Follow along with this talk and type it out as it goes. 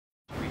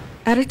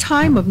At a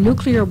time of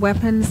nuclear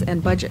weapons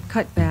and budget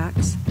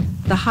cutbacks,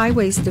 the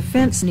highway's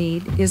defense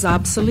need is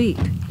obsolete,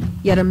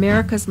 yet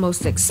America's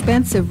most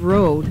expensive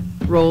road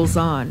rolls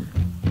on.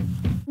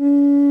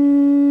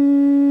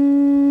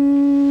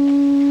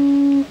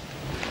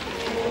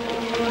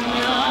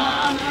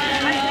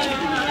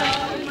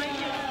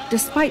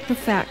 Despite the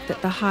fact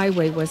that the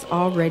highway was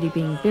already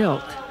being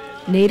built,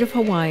 Native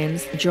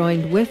Hawaiians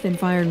joined with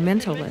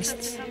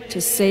environmentalists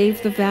to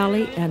save the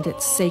valley and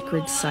its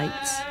sacred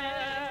sites.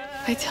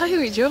 I tell you,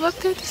 we drove up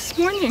there this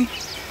morning.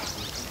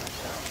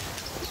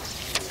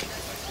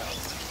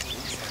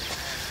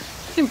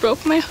 It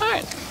broke my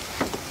heart.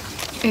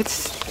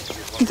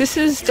 This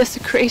is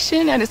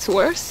desecration at its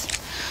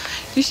worst.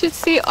 You should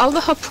see all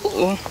the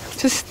hapu,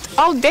 just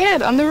all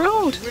dead on the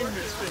road.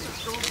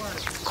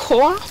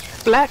 Koa,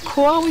 black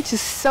koa, which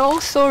is so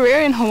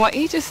rare in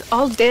Hawaii, just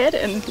all dead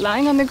and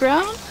lying on the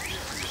ground.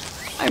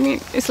 I mean,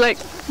 it's like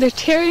they're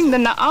tearing the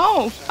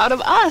na'au out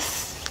of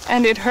us.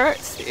 And it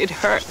hurts. It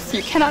hurts.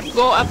 You cannot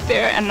go up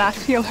there and not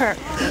feel hurt.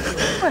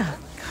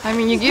 I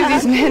mean, you give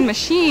these men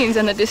machines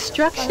and the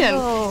destruction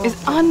is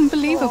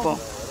unbelievable.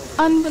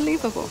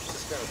 Unbelievable.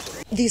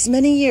 These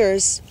many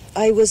years,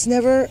 I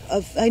never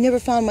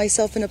found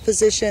myself in a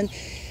position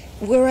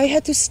where I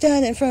had to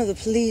stand in front of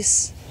the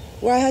police,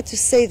 where I had to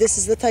say this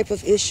is the type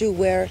of issue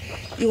where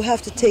you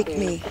have to take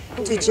me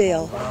to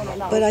jail.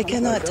 But I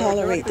cannot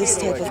tolerate this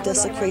type of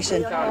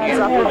desecration. Okay,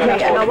 let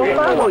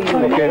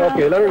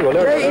her go.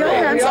 Your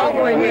hands are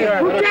going here.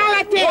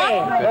 Brutality!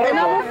 And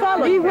I will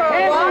follow you.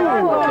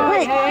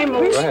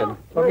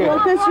 Wait,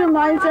 focus your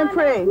minds and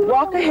pray.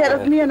 Walk ahead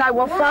of me and I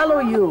will follow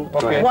you.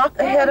 Okay. Walk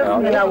ahead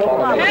of me and I will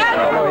follow you.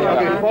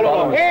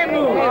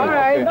 All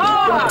right.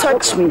 Don't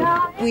touch me.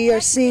 We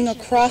are seeing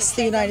across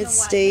the United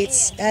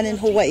States and in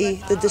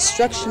Hawaii the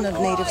destruction of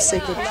native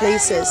sacred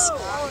places.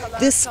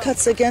 This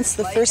cuts against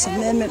the First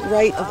Amendment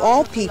right of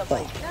all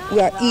people. We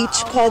are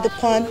each called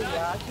upon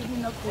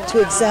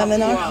to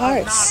examine our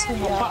hearts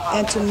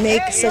and to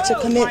make such a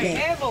commitment,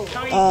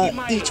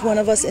 each one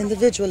of us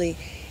individually.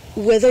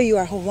 Whether you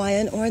are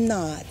Hawaiian or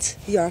not,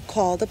 you are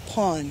called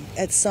upon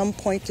at some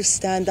point to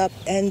stand up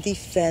and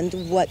defend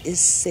what is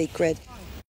sacred.